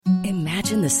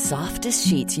Imagine the softest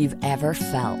sheets you've ever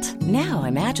felt. Now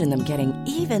imagine them getting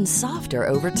even softer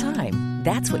over time.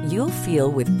 That's what you'll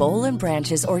feel with Boll &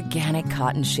 Branch's organic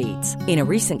cotton sheets. In a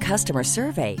recent customer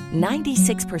survey,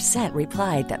 96%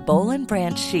 replied that Boll &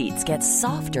 Branch sheets get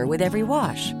softer with every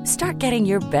wash. Start getting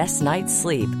your best night's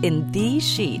sleep in these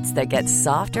sheets that get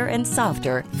softer and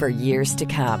softer for years to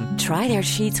come. Try their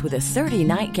sheets with a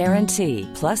 30-night guarantee.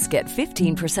 Plus, get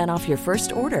 15% off your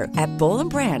first order at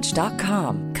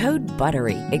bollandbranch.com. Code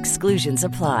BUTTERY. Exclusions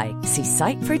apply. See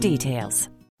site for details.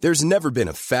 There's never been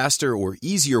a faster or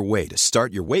easier way to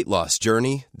start your weight loss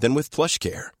journey than with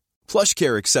PlushCare.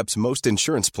 PlushCare accepts most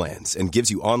insurance plans and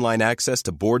gives you online access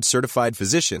to board-certified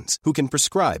physicians who can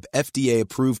prescribe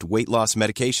FDA-approved weight loss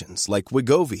medications like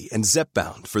Wegovy and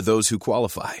Zepbound for those who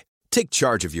qualify. Take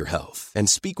charge of your health and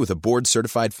speak with a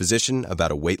board-certified physician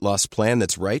about a weight loss plan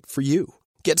that's right for you.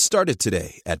 Get started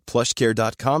today at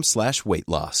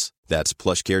plushcare.com/weightloss. That's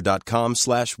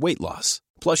plushcare.com/weightloss.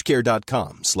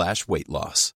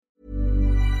 plushcare.com/weightloss.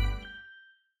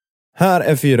 Här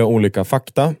är 4 olika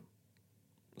fakta.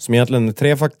 Som egentligen är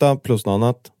 3 fakta plus något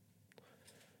annat.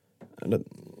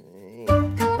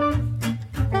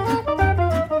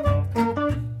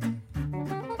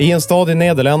 I en stad i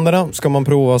Nederländerna ska man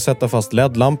prova att sätta fast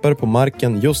LED-lampor på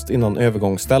marken just innan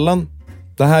övergångsställen.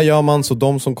 Det här gör man så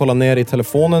de som kollar ner i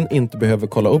telefonen inte behöver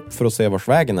kolla upp för att se vars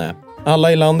vägen är.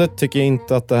 Alla i landet tycker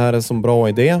inte att det här är en så bra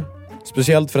idé.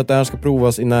 Speciellt för att det här ska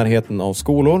provas i närheten av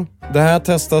skolor. Det här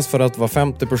testas för att var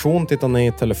 50 person tittar ner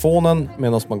i telefonen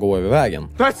medan man går över vägen.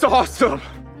 That's awesome!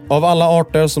 Av alla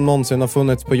arter som någonsin har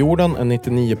funnits på jorden är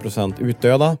 99%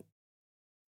 utdöda.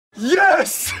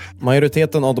 Yes!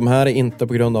 Majoriteten av de här är inte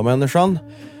på grund av människan.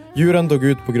 Djuren dog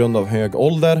ut på grund av hög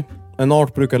ålder. En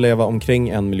art brukar leva omkring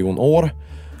 1 miljon år.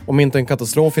 Om inte en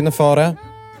katastrof hinner före.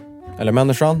 Eller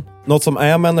människan. Något som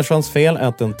är människans fel är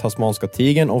att den tasmanska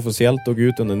tigern officiellt dog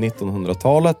ut under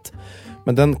 1900-talet.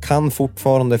 Men den kan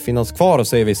fortfarande finnas kvar,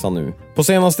 säger vissa nu. På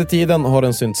senaste tiden har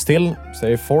den synts till,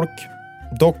 säger folk.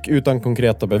 Dock utan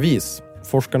konkreta bevis.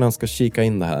 Forskarna ska kika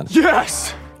in det här.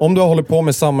 Yes! Om du har hållit på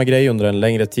med samma grej under en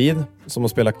längre tid, som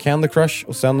att spela Candy Crush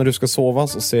och sen när du ska sova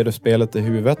så ser du spelet i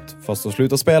huvudet fast du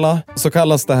slutar spela, så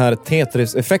kallas det här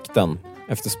Tetris-effekten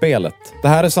efter spelet. Det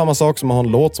här är samma sak som att ha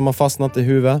en låt som har fastnat i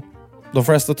huvudet. De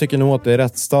flesta tycker nog att det är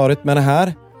rätt störigt med det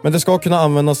här, men det ska kunna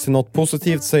användas till något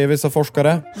positivt, säger vissa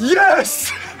forskare. Yes!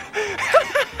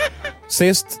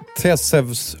 Sist,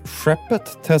 Tesevs.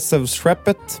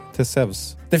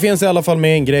 Det finns i alla fall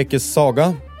med i en grekisk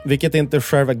saga, vilket inte är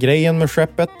själva grejen med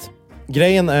skeppet.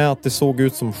 Grejen är att det såg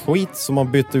ut som skit som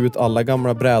man bytte ut alla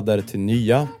gamla brädor till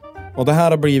nya. Och det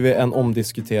här har blivit en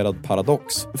omdiskuterad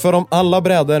paradox. För om alla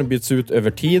brädor byts ut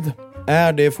över tid,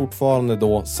 är det fortfarande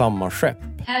då samma skepp?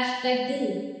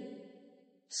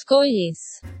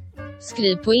 Skojis.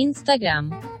 Skriv på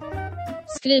Instagram.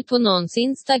 Skriv på någons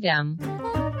Instagram.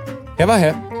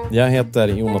 Hej, jag heter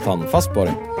Jonathan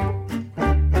Fastborg.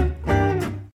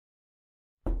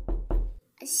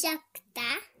 Ursäkta,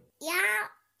 jag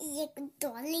är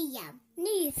dålig.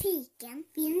 Nyfiken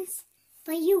finns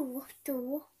på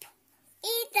YouTube.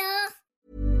 Idag.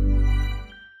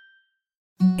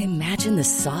 Imagine the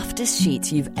softest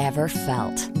sheets you've ever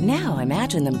felt. Now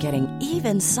imagine them getting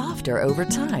even softer over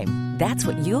time. That's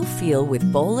what you'll feel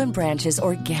with Boll & Branch's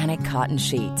organic cotton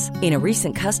sheets. In a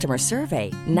recent customer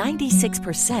survey,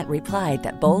 96% replied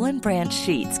that Boll & Branch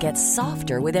sheets get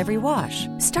softer with every wash.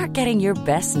 Start getting your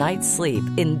best night's sleep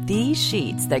in these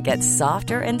sheets that get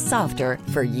softer and softer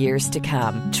for years to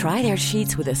come. Try their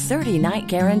sheets with a 30-night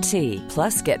guarantee.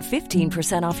 Plus, get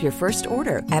 15% off your first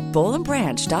order at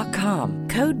bollandbranch.com.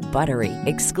 Code BUTTERY.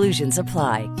 Exclusions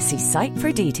apply. See site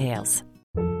for details.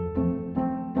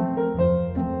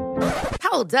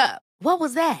 Hold up. What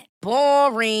was that?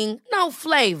 Boring. No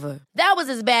flavor. That was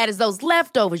as bad as those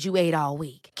leftovers you ate all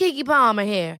week. Keke Palmer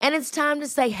here, and it's time to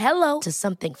say hello to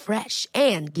something fresh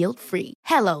and guilt-free.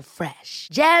 Hello Fresh.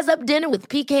 Jazz up dinner with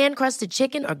pecan-crusted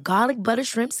chicken or garlic butter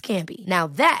shrimp scampi. Now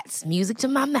that's music to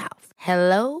my mouth.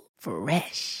 Hello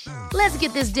Fresh. Let's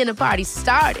get this dinner party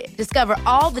started. Discover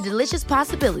all the delicious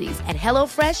possibilities at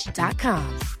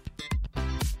HelloFresh.com.